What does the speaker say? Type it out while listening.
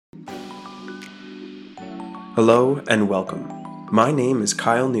Hello and welcome. My name is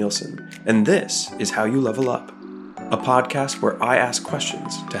Kyle Nielsen, and this is How You Level Up, a podcast where I ask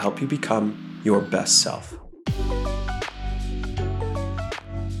questions to help you become your best self.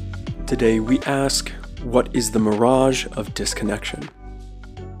 Today we ask, what is the mirage of disconnection?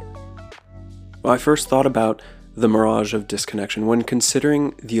 I first thought about the mirage of disconnection when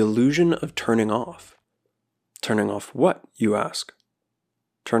considering the illusion of turning off. Turning off what, you ask?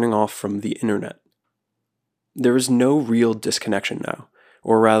 Turning off from the internet. There is no real disconnection now,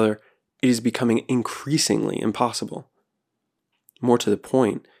 or rather, it is becoming increasingly impossible. More to the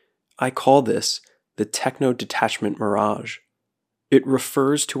point, I call this the techno-detachment mirage. It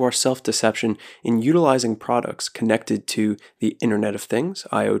refers to our self-deception in utilizing products connected to the Internet of Things,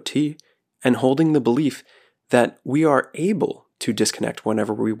 IoT, and holding the belief that we are able to disconnect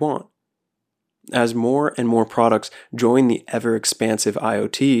whenever we want. As more and more products join the ever-expansive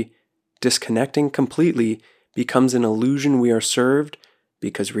IoT, disconnecting completely becomes an illusion we are served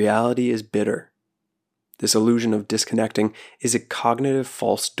because reality is bitter. This illusion of disconnecting is a cognitive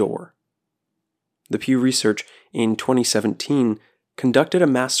false door. The Pew Research in 2017 conducted a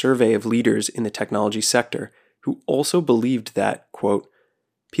mass survey of leaders in the technology sector who also believed that, quote,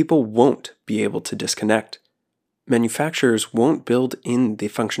 people won't be able to disconnect. Manufacturers won't build in the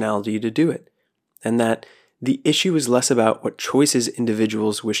functionality to do it, and that the issue is less about what choices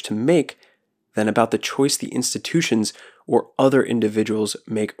individuals wish to make than about the choice the institutions or other individuals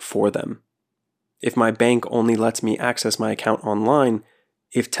make for them. If my bank only lets me access my account online,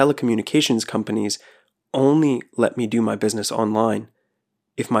 if telecommunications companies only let me do my business online,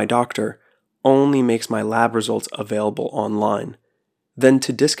 if my doctor only makes my lab results available online, then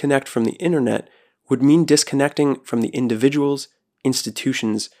to disconnect from the internet would mean disconnecting from the individuals,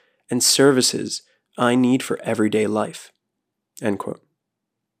 institutions, and services I need for everyday life. End quote.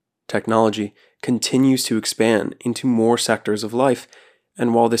 Technology continues to expand into more sectors of life,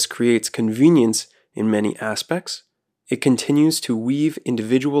 and while this creates convenience in many aspects, it continues to weave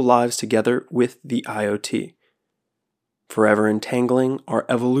individual lives together with the IoT, forever entangling our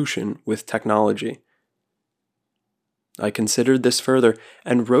evolution with technology. I considered this further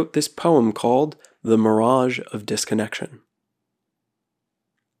and wrote this poem called The Mirage of Disconnection.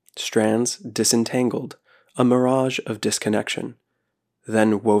 Strands disentangled, a mirage of disconnection,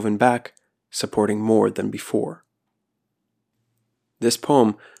 then woven back, supporting more than before. This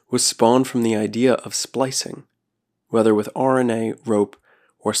poem was spawned from the idea of splicing, whether with RNA, rope,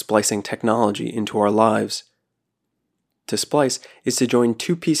 or splicing technology into our lives. To splice is to join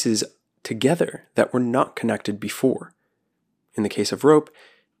two pieces together that were not connected before. In the case of rope,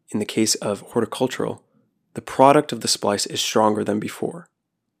 in the case of horticultural, the product of the splice is stronger than before.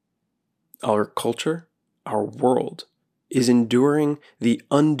 Our culture, our world, is enduring the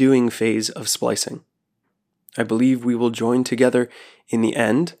undoing phase of splicing. I believe we will join together in the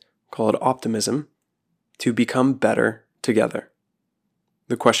end, called optimism, to become better together.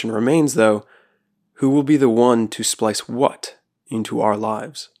 The question remains, though, who will be the one to splice what into our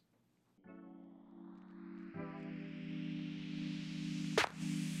lives?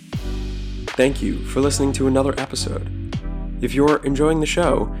 Thank you for listening to another episode. If you're enjoying the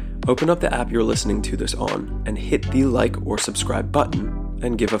show, open up the app you're listening to this on and hit the like or subscribe button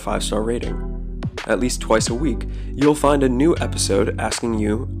and give a 5-star rating. At least twice a week, you'll find a new episode asking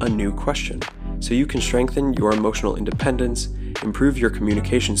you a new question, so you can strengthen your emotional independence, improve your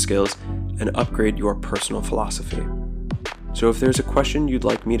communication skills, and upgrade your personal philosophy. So if there's a question you'd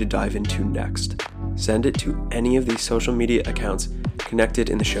like me to dive into next, send it to any of these social media accounts connected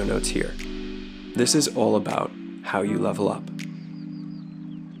in the show notes here. This is all about how you level up.